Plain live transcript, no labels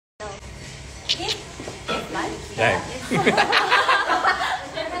Right.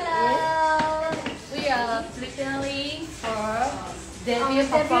 Hello. We are preparing for debut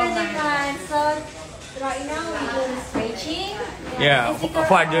performance. So right now we do stretching. Yeah,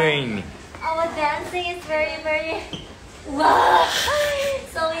 what doing? Our dancing is very wow.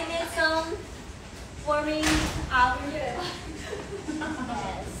 So we need some warming up. Yes.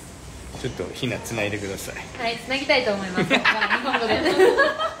 ちょっとひなつないでください。はい、つなぎたいと思います。日本語で。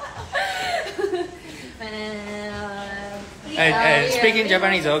Speaking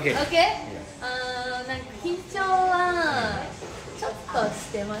Japanese, okay. Okay. なんか緊張はちょっと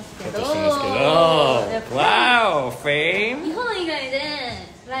してますけど。Wow, fame. 日本以外で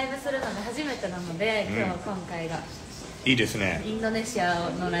ライブするのが初めてなので、今回が。いいですね。インドネシア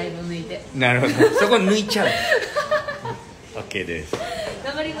のライブ抜いて。なるほど。そこ抜いちゃう。OK です。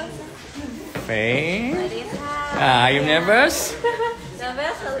頑張ります。Fame. Are you nervous?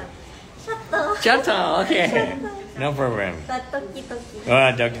 Nervous? ちょっと OK. No problem. ドキドキ。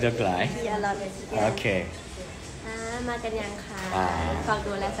ドキドキ来 OK มากันยังคะฝาก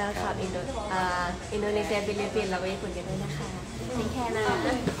ดูแลแฟนคลับอินโดนีเซียฟิลิปปินส์แล้วก็ญี่ปุ่นกันด้วยนะคะเป็นแค่นั้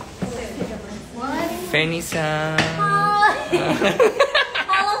น Fanny-san.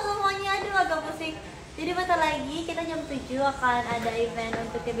 Halo semuanya, aduh agak pusing. Jadi bentar lagi kita jam 7 akan ada event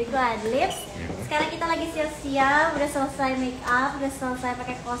untuk QUADLIPS. Sekarang kita lagi siap-siap, udah selesai make up, udah selesai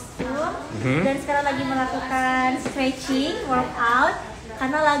pakai kostum, dan sekarang lagi melakukan stretching, workout.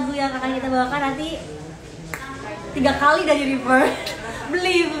 Karena lagu yang akan kita bawakan nanti 3 kali dari River,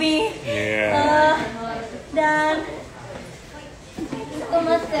 believe me. Dan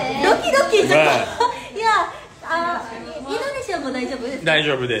doki-doki juga. Ya, Indonesiaも大丈夫です。大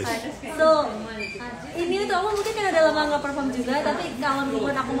丈夫です。So, ini tuh aku mungkin kan udah lama nggak perform juga, tapi kalau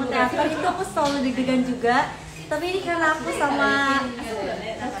bukan aku mau teater itu aku selalu deg-degan juga. Tapi ini karena aku sama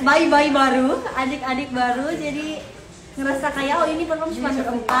bayi-bayi baru, adik-adik baru, jadi ngerasa kayak oh ini perform cuma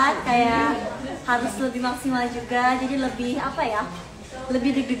berempat, kayak harus lebih maksimal juga, jadi lebih apa ya,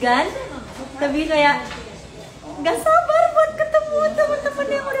 lebih deg-degan, lebih kayak nggak sabar buat ketemu teman-teman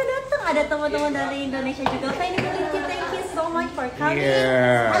yang udah datang. Ada teman-teman dari Indonesia juga. Thank you so much for coming.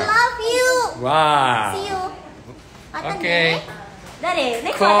 I love you. Wow. See you. Okay. Dari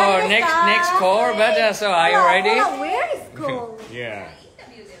next call. But so are you ready? Where is school? Yeah.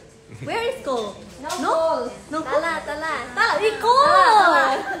 Where is school? No. Tala. Iko.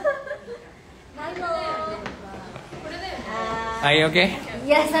 Hello. Are you okay?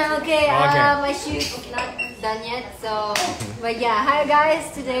 Yes, I'm okay. Okay. My shoes not done yet, so. But yeah, hi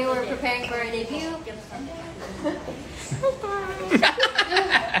guys. Today we're preparing for our debut.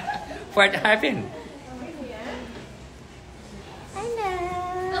 What happened?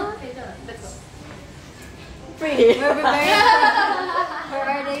 Hello. Pretty. We're preparing for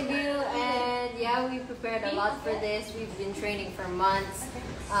our debut, and yeah, we prepared a lot for this. We've been training for months.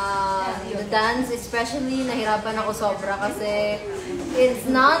 The dance especially, nahirapan ako sobra kasi it's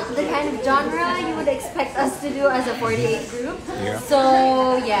not the kind of genre you would expect us to do as a 48 group. Yeah. So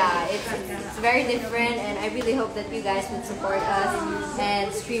yeah, it's very different, and I really hope that you guys would support us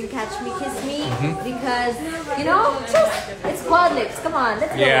and stream Catch Me Kiss Me because you know, it's QUADLIPS. Come on,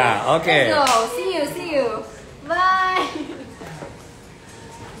 let's go. Yeah, okay. Let's go. See you. Bye.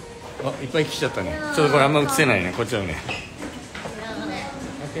 いっぱい来ちゃったね。ちょっとこれあんま映せないね。こっちはね。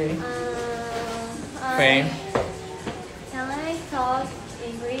Okay. Fame. Can I talk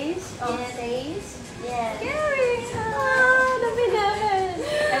English on stage? Yes. Don't be nervous.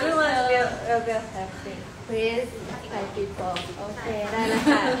 Everyone will happy. Please, Thai people. Okay, ได้แล้ว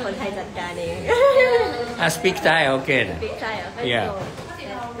ค่ะคนไทยจัดการเอง Speak Thai, okay. Speak Thai. Yeah.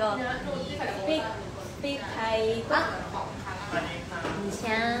 Let's go. Speak Thai. 以前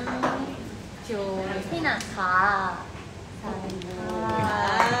就ที่ไหนคะ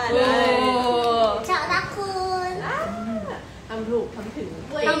เจ้ารักคุณทำถูกทำถึง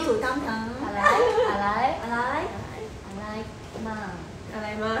อะไรมา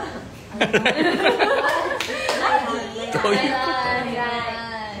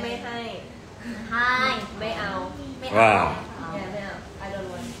ไม่ให้ไม่เอา Wow. I don't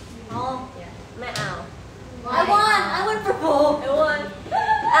want ไม่เอา I want purple I want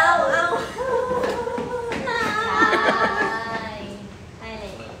เอา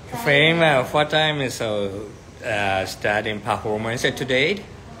Fame, what time is starting performance today?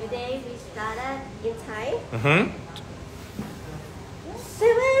 Today we started in Thai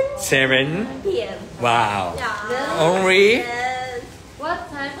 7 p.m. Wow. Yeah. Only? Yes. What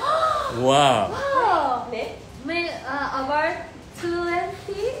time? Wow. About 20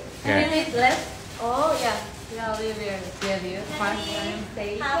 minutes left. Oh yeah. Yeah, we will debut first time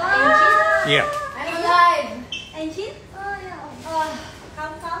stage. Yeah. I'm alive. Engine? Come.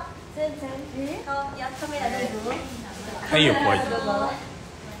 Come here dulu. Ayo, boy.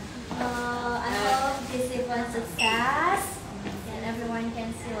 I hope this event success and everyone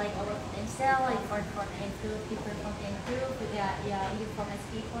can see like our potential, like for improve, people from improve, you from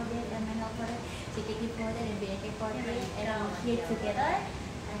SP for it and mental for it, CKT for it and BNK for it, and we here together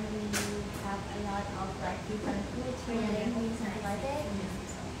and we have a lot of like different culture and language something like that.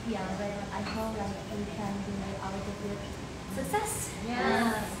 Yeah, but I hope like we can do our debut success.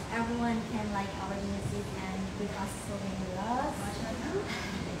 Yes. Everyone can like our music and give us so many love.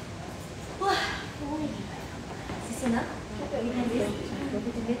 Wow. Sisuna? We can do it.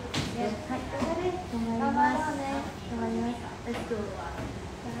 Yes. Hi. Let's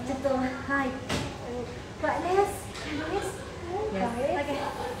go. Hi. QUADLIPS. Yes. Okay.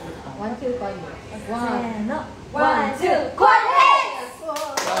 1, 2, call me. 1, 2, QUADLIPS!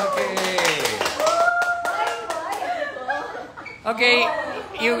 Okay,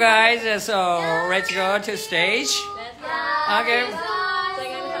 you guys, so let's go to stage. Okay,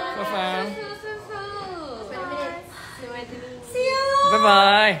 for fun. See you! Bye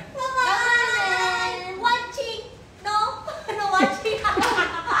bye.